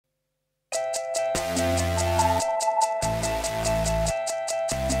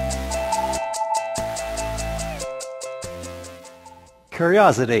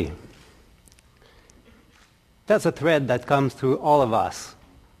Curiosity. That's a thread that comes through all of us,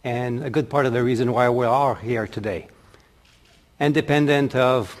 and a good part of the reason why we are here today. Independent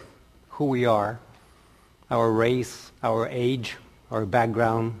of who we are, our race, our age, our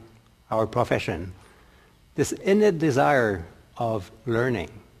background, our profession, this innate desire of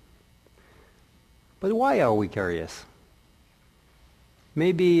learning. But why are we curious?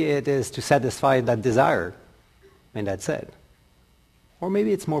 Maybe it is to satisfy that desire, and that's it. Or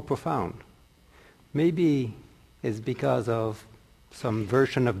maybe it's more profound. Maybe it's because of some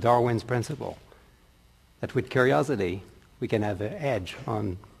version of Darwin's principle, that with curiosity, we can have an edge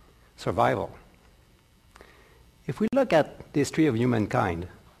on survival. If we look at the history of humankind,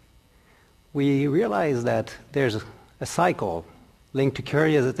 we realize that there's a cycle linked to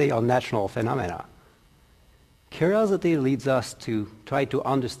curiosity on natural phenomena. Curiosity leads us to try to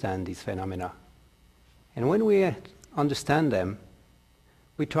understand these phenomena. And when we understand them,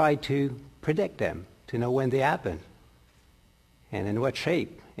 we try to predict them, to know when they happen, and in what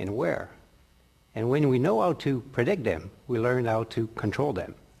shape, and where. And when we know how to predict them, we learn how to control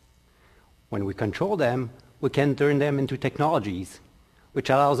them. When we control them, we can turn them into technologies, which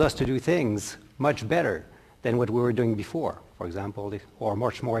allows us to do things much better than what we were doing before, for example, or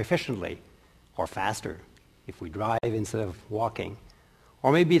much more efficiently, or faster, if we drive instead of walking.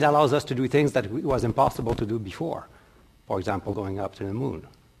 Or maybe it allows us to do things that it was impossible to do before, for example, going up to the moon.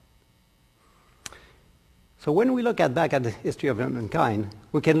 So when we look back at the history of mankind,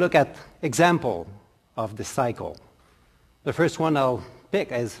 we can look at example of this cycle. The first one I'll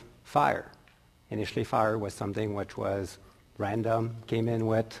pick is fire. Initially, fire was something which was random, came in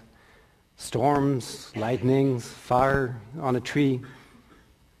with storms, lightnings, fire on a tree.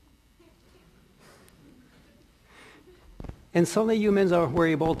 And suddenly humans were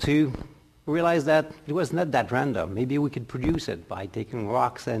able to realize that it was not that random. Maybe we could produce it by taking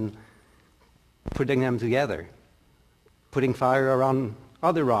rocks and putting them together, putting fire around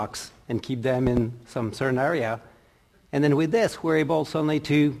other rocks and keep them in some certain area. And then with this, we're able suddenly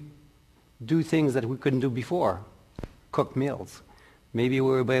to do things that we couldn't do before, cook meals. Maybe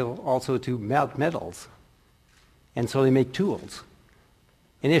we were able also to melt metals and so they make tools.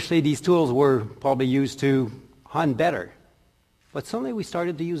 Initially, these tools were probably used to hunt better. But suddenly we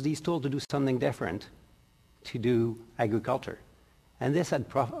started to use these tools to do something different, to do agriculture. And this had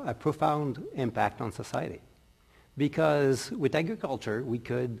a profound impact on society. Because with agriculture, we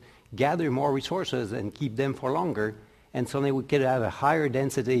could gather more resources and keep them for longer, and suddenly we could have a higher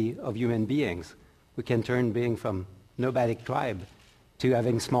density of human beings. We can turn being from nomadic tribe to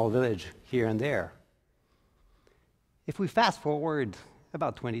having small village here and there. If we fast forward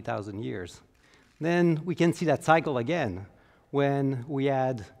about 20,000 years, then we can see that cycle again, when we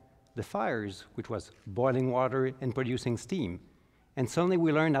had the fires, which was boiling water and producing steam. And suddenly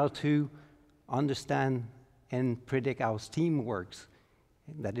we learned how to understand and predict how steam works,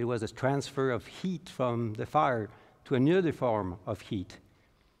 that it was a transfer of heat from the fire to another form of heat.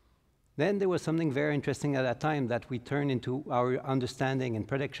 Then there was something very interesting at that time that we turned into our understanding and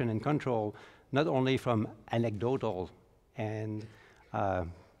prediction and control, not only from anecdotal and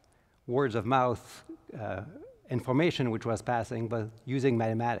words of mouth information which was passing, but using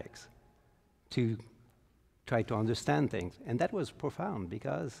mathematics to try to understand things. And that was profound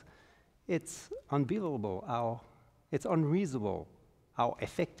because it's unbelievable it's unreasonable how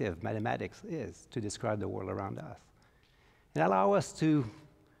effective mathematics is to describe the world around us. And allow us to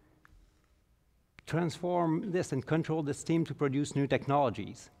transform this and control the steam to produce new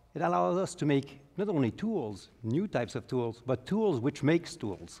technologies. It allows us to make not only tools, new types of tools, but tools which makes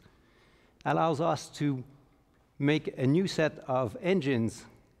tools. Allows us to make a new set of engines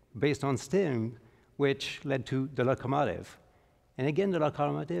based on steam, which led to the locomotive. And again, the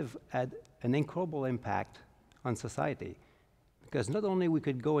locomotive had an incredible impact on society, because not only we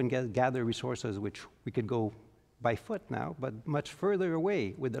could go and gather resources, which we could go by foot now, but much further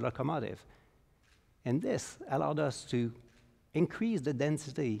away with the locomotive. And this allowed us to increase the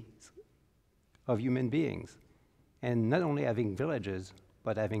density of human beings, and not only having villages,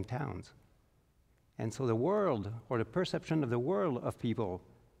 but having towns. And so the world, or the perception of the world of people,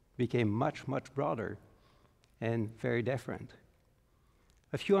 became much, much broader and very different.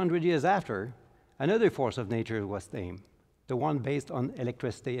 A few hundred years after, another force of nature was named, the one based on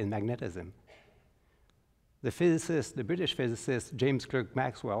electricity and magnetism. The British physicist James Clerk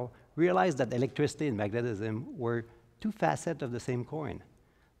Maxwell realized that electricity and magnetism were two facets of the same coin,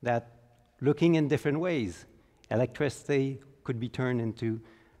 that looking in different ways, electricity could be turned into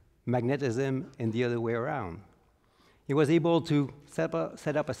magnetism and the other way around. He was able to set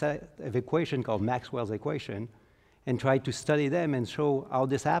up a set of equations called Maxwell's equation and try to study them and show how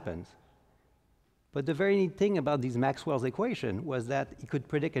this happens. But the very neat thing about these Maxwell's equations was that he could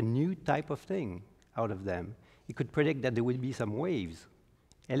predict a new type of thing out of them. He could predict that there would be some waves,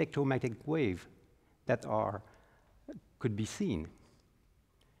 electromagnetic waves, that could be seen.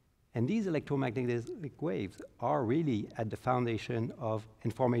 And these electromagnetic waves are really at the foundation of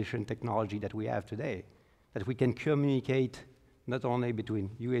information technology that we have today, that we can communicate not only between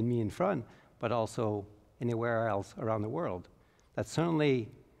you and me in front, but also anywhere else around the world. That certainly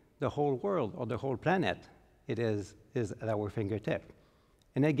the whole world or the whole planet, it is at our fingertip.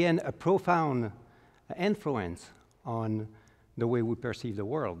 And again, a profound influence on the way we perceive the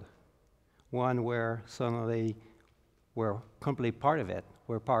world. One where suddenly we're completely part of it.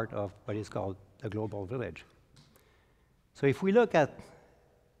 We're part of what is called the global village. So if we look at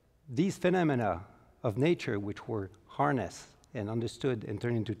these phenomena of nature which were harnessed and understood and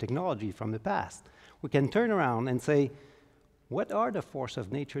turned into technology from the past, we can turn around and say, what are the forces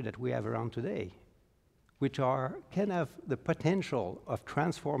of nature that we have around today, which can have the potential of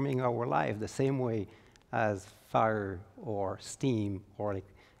transforming our life the same way as fire or steam or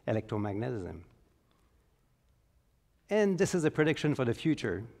electromagnetism? And this is a prediction for the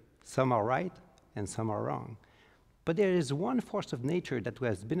future. Some are right and some are wrong. But there is one force of nature that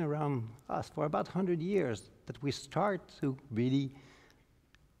has been around us for about 100 years that we start to really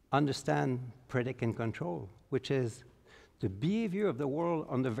understand, predict, and control, which is the behavior of the world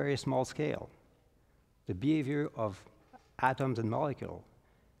on the very small scale, the behavior of atoms and molecules.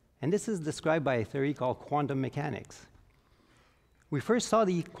 And this is described by a theory called quantum mechanics. We first saw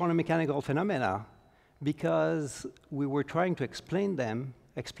the quantum mechanical phenomena because we were trying to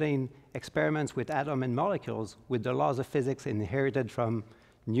explain experiments with atoms and molecules with the laws of physics inherited from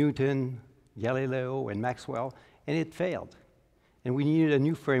Newton, Galileo, and Maxwell, and it failed. And we needed a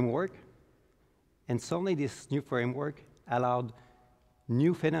new framework, and suddenly this new framework allowed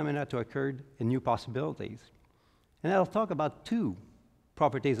new phenomena to occur and new possibilities. And I'll talk about two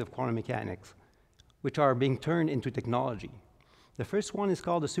properties of quantum mechanics, which are being turned into technology. The first one is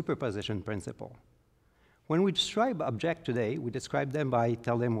called the superposition principle. When we describe objects today, we describe them by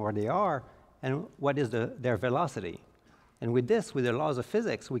telling them where they are and what is their velocity. And with this, with the laws of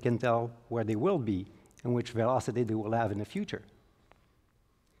physics, we can tell where they will be and which velocity they will have in the future.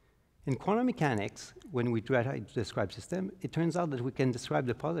 In quantum mechanics, when we try to describe system, it turns out that we can describe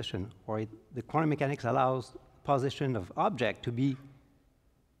the position, or the quantum mechanics allows position of object to be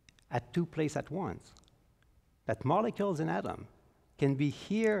at two places at once. That molecules and atoms can be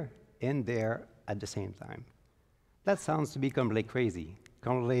here and there at the same time. That sounds to be completely crazy,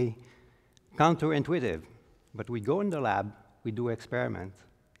 completely counterintuitive, but we go in the lab, we do experiments,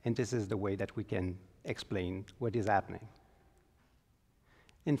 and this is the way that we can explain what is happening.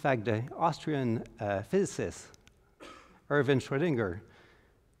 In fact, the Austrian physicist, Erwin Schrödinger,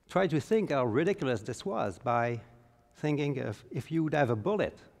 tried to think how ridiculous this was by thinking of if you would have a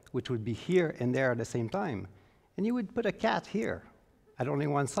bullet, which would be here and there at the same time, and you would put a cat here at only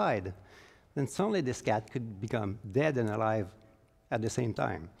one side, then suddenly this cat could become dead and alive at the same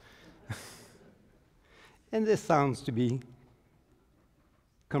time. And this sounds to be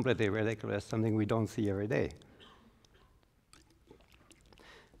completely ridiculous, something we don't see every day.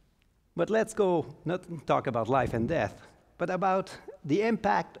 But let's go not talk about life and death, but about the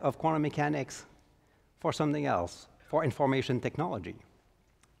impact of quantum mechanics for something else, for information technology.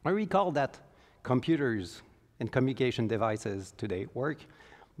 I recall that computers and communication devices today work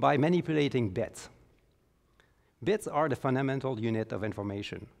by manipulating bits. Bits are the fundamental unit of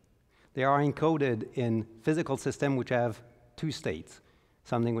information. They are encoded in physical systems which have two states,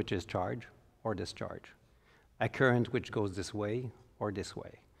 something which is charge or discharge, a current which goes this way,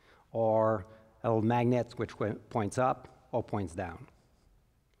 or a little magnet which points up or points down.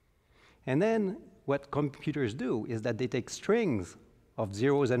 And then what computers do is that they take strings of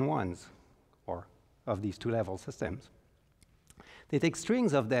zeros and ones, or of these two-level systems. They take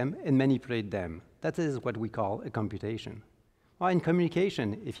strings of them and manipulate them. That is what we call a computation. Well, in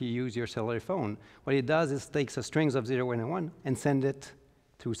communication, if you use your cellular phone, what it does is takes a strings of 0 and 1 and send it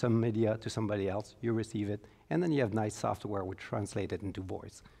through some media to somebody else. You receive it, and then you have nice software which translates it into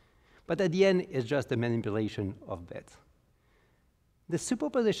voice. But at the end, it's just a manipulation of bits. The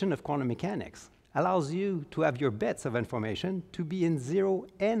superposition of quantum mechanics allows you to have your bits of information to be in 0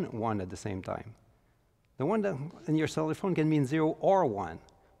 and 1 at the same time. The one that in your cellular phone can be in 0 or 1,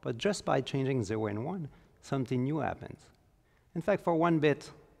 but just by changing 0 and 1, something new happens. In fact, for one bit,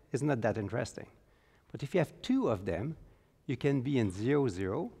 it's not that interesting. But if you have two of them, you can be in 0,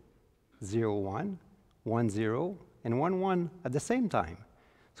 0, 0, 1, 1, 0, and 1, 1 at the same time.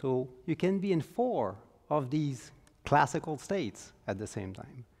 So you can be in 4 of these classical states at the same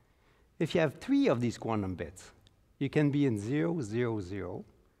time. If you have 3 of these quantum bits, you can be in 0, 0, 0,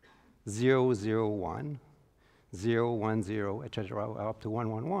 0, 0, 1, 0, 1, 0, etc., up to 1,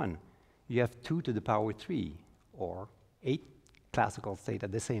 1, 1. You have 2 to the power 3, or 8 classical states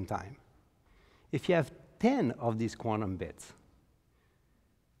at the same time. If you have 10 of these quantum bits,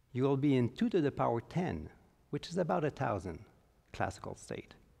 you will be in 2 to the power 10, which is about 1,000 classical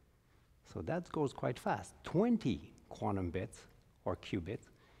state. So that goes quite fast. 20 quantum bits, or qubits,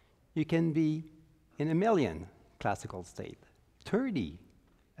 you can be in 1,000,000 classical state. 30,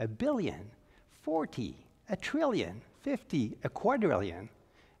 1,000,000,000, 40, 1,000,000,000,000, 50, 250,000,000,000.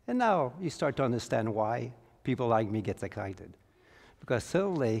 And now you start to understand why people like me get excited. Because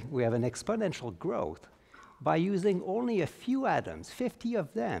suddenly we have an exponential growth. By using only a few atoms, 50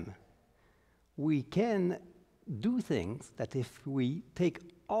 of them, we can do things that if we take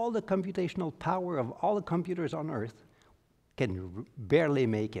all the computational power of all the computers on Earth, can barely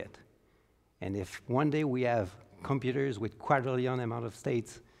make it. And if one day we have computers with quadrillion amount of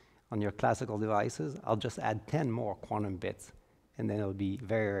states on your classical devices, I'll just add 10 more quantum bits, and then it'll be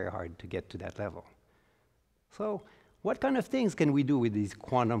very, very hard to get to that level. So what kind of things can we do with these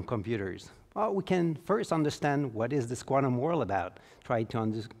quantum computers? Well, we can first understand what is this quantum world about, try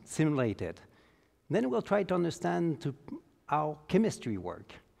to simulate it. Then we'll try to understand how chemistry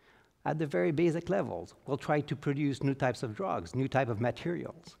works. At the very basic levels, we'll try to produce new types of drugs, new type of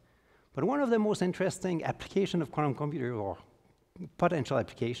materials. But one of the most interesting applications of quantum computers, or potential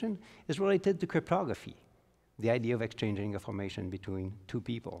application, is related to cryptography, the idea of exchanging information between two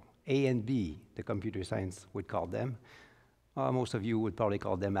people. A and B, the computer science would call them. Most of you would probably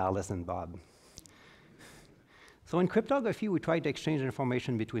call them Alice and Bob. So in cryptography, we try to exchange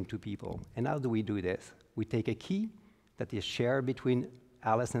information between two people. And how do we do this? We take a key that is shared between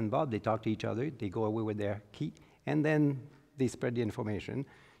Alice and Bob. They talk to each other, they go away with their key, and then they spread the information.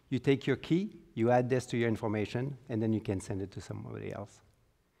 You take your key, you add this to your information, and then you can send it to somebody else.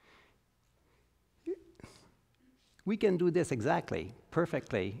 We can do this exactly,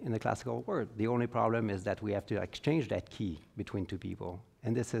 perfectly in the classical world. The only problem is that we have to exchange that key between two people,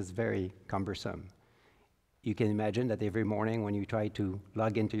 and this is very cumbersome. You can imagine that every morning when you try to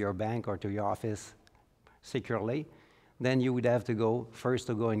log into your bank or to your office securely, then you would have to go first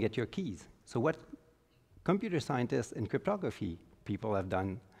to go and get your keys. So what computer scientists and cryptography people have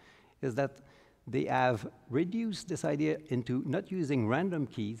done is that they have reduced this idea into not using random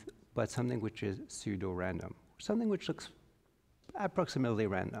keys, but something which is pseudo-random, something which looks approximately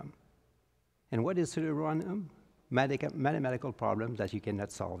random. And what is pseudo-random? Mathematical problems that you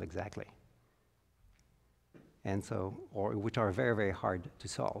cannot solve exactly. And so, or which are very, very hard to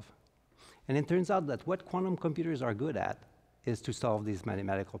solve. And it turns out that what quantum computers are good at is to solve these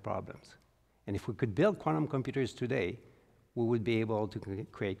mathematical problems. And if we could build quantum computers today, we would be able to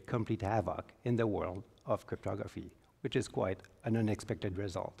create complete havoc in the world of cryptography, which is quite an unexpected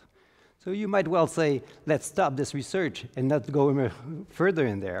result. So you might well say, let's stop this research and not go further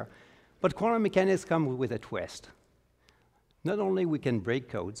in there. But quantum mechanics come with a twist. Not only we can break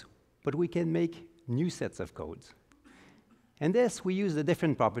codes, but we can make new sets of codes. And this, we use a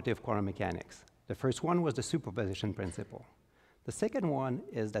different property of quantum mechanics. The first one was the superposition principle. The second one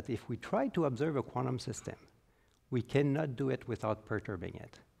is that if we try to observe a quantum system, we cannot do it without perturbing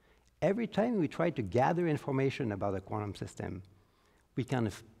it. Every time we try to gather information about a quantum system, we kind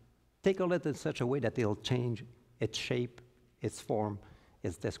of tickle it in such a way that it'll change its shape, its form,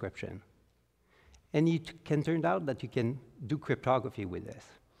 its description. And it can turn out that you can do cryptography with this.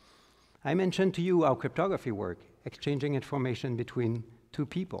 I mentioned to you how cryptography works, exchanging information between two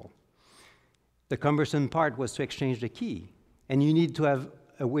people. The cumbersome part was to exchange the key, and you need to have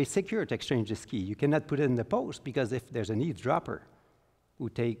a way secure to exchange this key. You cannot put it in the post, because if there's an eavesdropper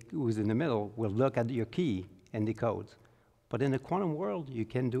who's in the middle, will look at your key and decode. But in the quantum world, you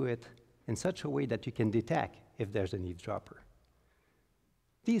can do it in such a way that you can detect if there's an eavesdropper.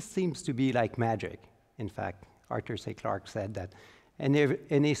 This seems to be like magic. In fact, Arthur C. Clarke said that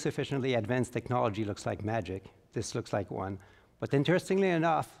any sufficiently advanced technology looks like magic. This looks like one. But interestingly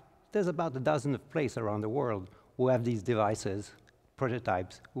enough, there's about a dozen places around the world who have these devices,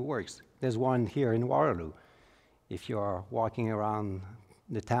 prototypes, who works. There's one here in Waterloo. If you are walking around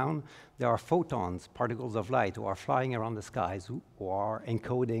the town, there are photons, particles of light, who are flying around the skies, who are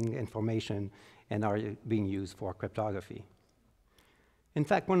encoding information and are being used for cryptography. In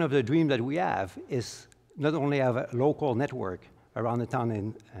fact, one of the dreams that we have is not only have a local network around the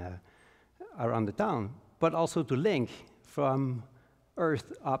town, but also to link from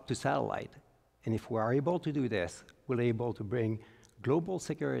Earth up to satellite. And if we are able to do this, we'll be able to bring global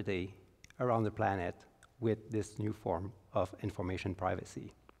security around the planet with this new form of information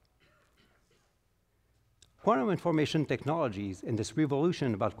privacy. Quantum information technologies and this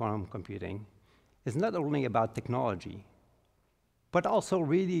revolution about quantum computing is not only about technology, but also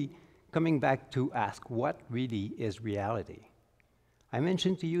really coming back to ask what really is reality. I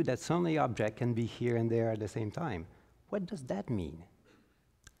mentioned to you that suddenly object can be here and there at the same time. What does that mean?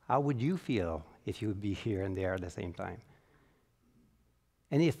 How would you feel if you would be here and there at the same time?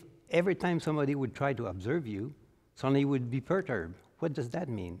 And if every time somebody would try to observe you, suddenly you would be perturbed, what does that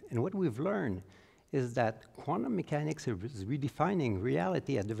mean? And what we've learned is that quantum mechanics is redefining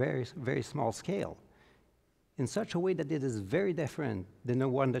reality at a very, very small scale in such a way that it is very different than the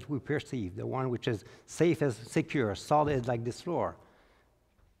one that we perceive, the one which is safe as secure, solid like this floor.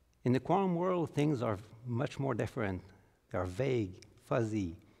 In the quantum world, things are much more different. They are vague,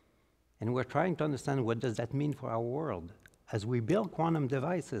 fuzzy, and we're trying to understand what does that mean for our world as we build quantum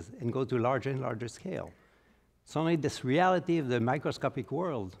devices and go to larger and larger scale. Suddenly this reality of the microscopic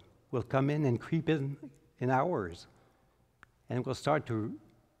world will come in and creep in ours, and we'll start to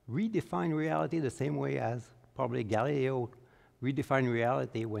redefine reality the same way as probably Galileo redefined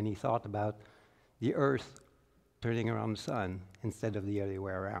reality when he thought about the Earth turning around the sun instead of the other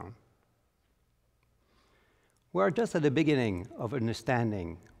way around. We're just at the beginning of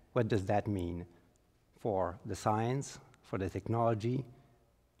understanding what does that mean for the science, for the technology,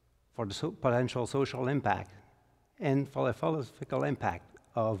 for the potential social impact, and for the philosophical impact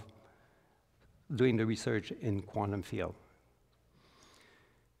of doing the research in quantum field.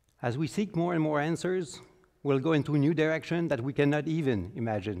 As we seek more and more answers, we'll go into a new direction that we cannot even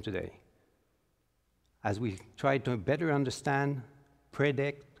imagine today. As we try to better understand,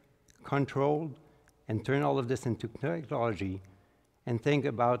 predict, control, and turn all of this into technology, and think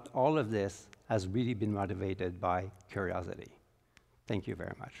about all of this has really been motivated by curiosity. Thank you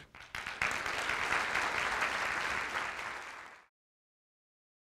very much.